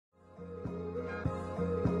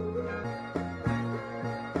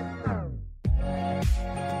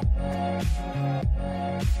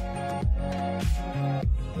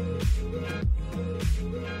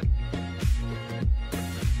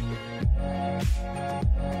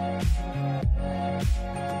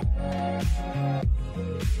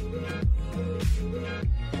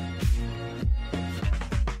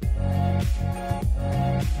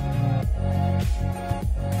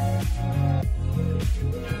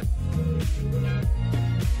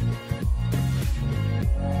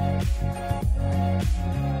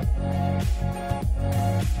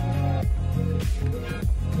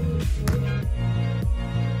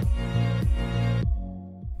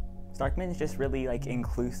Starkman is just really like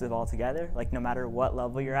inclusive altogether. Like no matter what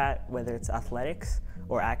level you're at, whether it's athletics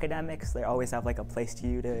or academics, they always have like a place to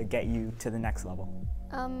you to get you to the next level.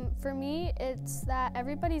 For me, it's that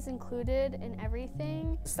everybody's included in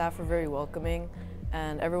everything. Staff are very welcoming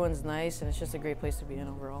and everyone's nice, and it's just a great place to be in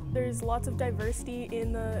overall. There's lots of diversity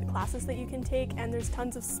in the classes that you can take, and there's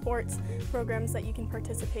tons of sports programs that you can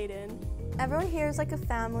participate in. Everyone here is like a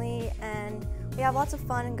family, and we have lots of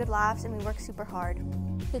fun and good laughs, and we work super hard.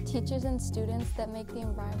 The teachers and students that make the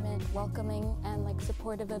environment welcoming and like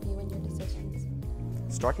supportive of you and your decisions.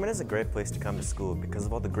 Starkman is a great place to come to school because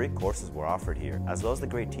of all the great courses we're offered here, as well as the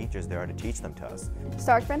great teachers there are to teach them to us.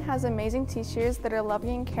 Starkman has amazing teachers that are loving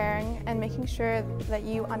and caring and making sure that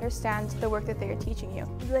you understand the work that they are teaching you.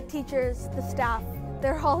 The teachers, the staff,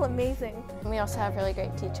 they're all amazing. We also have really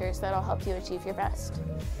great teachers that'll help you achieve your best.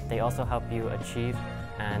 They also help you achieve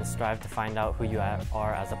and strive to find out who you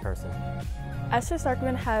are as a person. Esther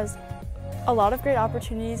Starkman has a lot of great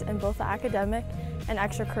opportunities in both the academic and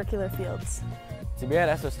extracurricular fields. To be at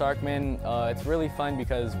Esther Starkman, it's really fun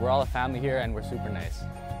because we're all a family here and we're super nice.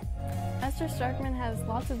 Esther Starkman has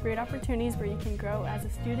lots of great opportunities where you can grow as a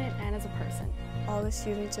student and as a person. All the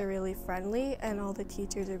students are really friendly and all the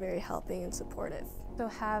teachers are very helping and supportive. So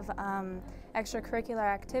have extracurricular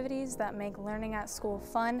activities that make learning at school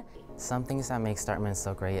fun. Some things that make Starkman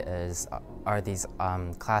so great are these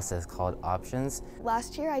classes called options.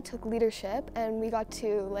 Last year I took leadership and we got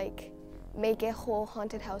to make a whole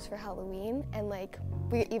haunted house for Halloween, and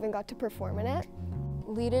we even got to perform in it.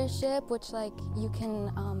 Leadership, which you can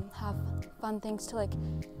have fun things to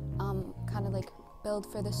kind of build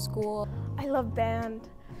for the school. I love band.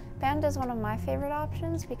 Band is one of my favorite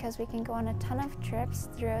options because we can go on a ton of trips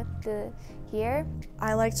throughout the year.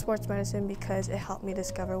 I like sports medicine because it helped me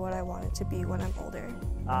discover what I wanted to be when I'm older.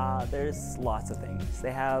 There's lots of things.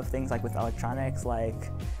 They have things like with electronics,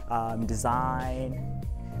 design,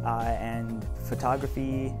 and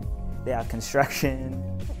photography. They have construction.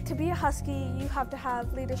 To be a Husky, you have to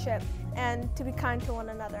have leadership and to be kind to one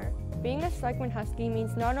another. Being a Starkman Husky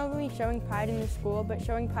means not only showing pride in the school, but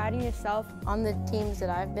showing pride in yourself. On the teams that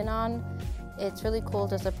I've been on, it's really cool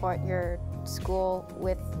to support your school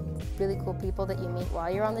with really cool people that you meet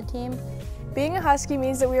while you're on the team. Being a Husky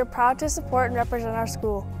means that we are proud to support and represent our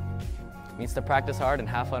school. It means to practice hard and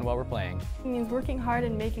have fun while we're playing. It means working hard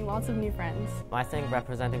and making lots of new friends. I think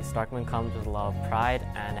representing Starkman comes with a lot of pride,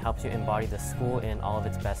 and it helps you embody the school in all of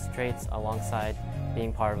its best traits alongside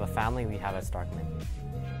being part of a family we have at Starkman.